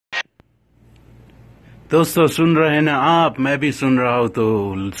दोस्तों सुन रहे हैं ना आप, मैं भी सुन रहा हूँ,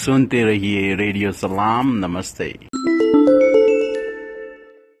 तो सुनते रहिए रेडियो सलाम। नमस्ते।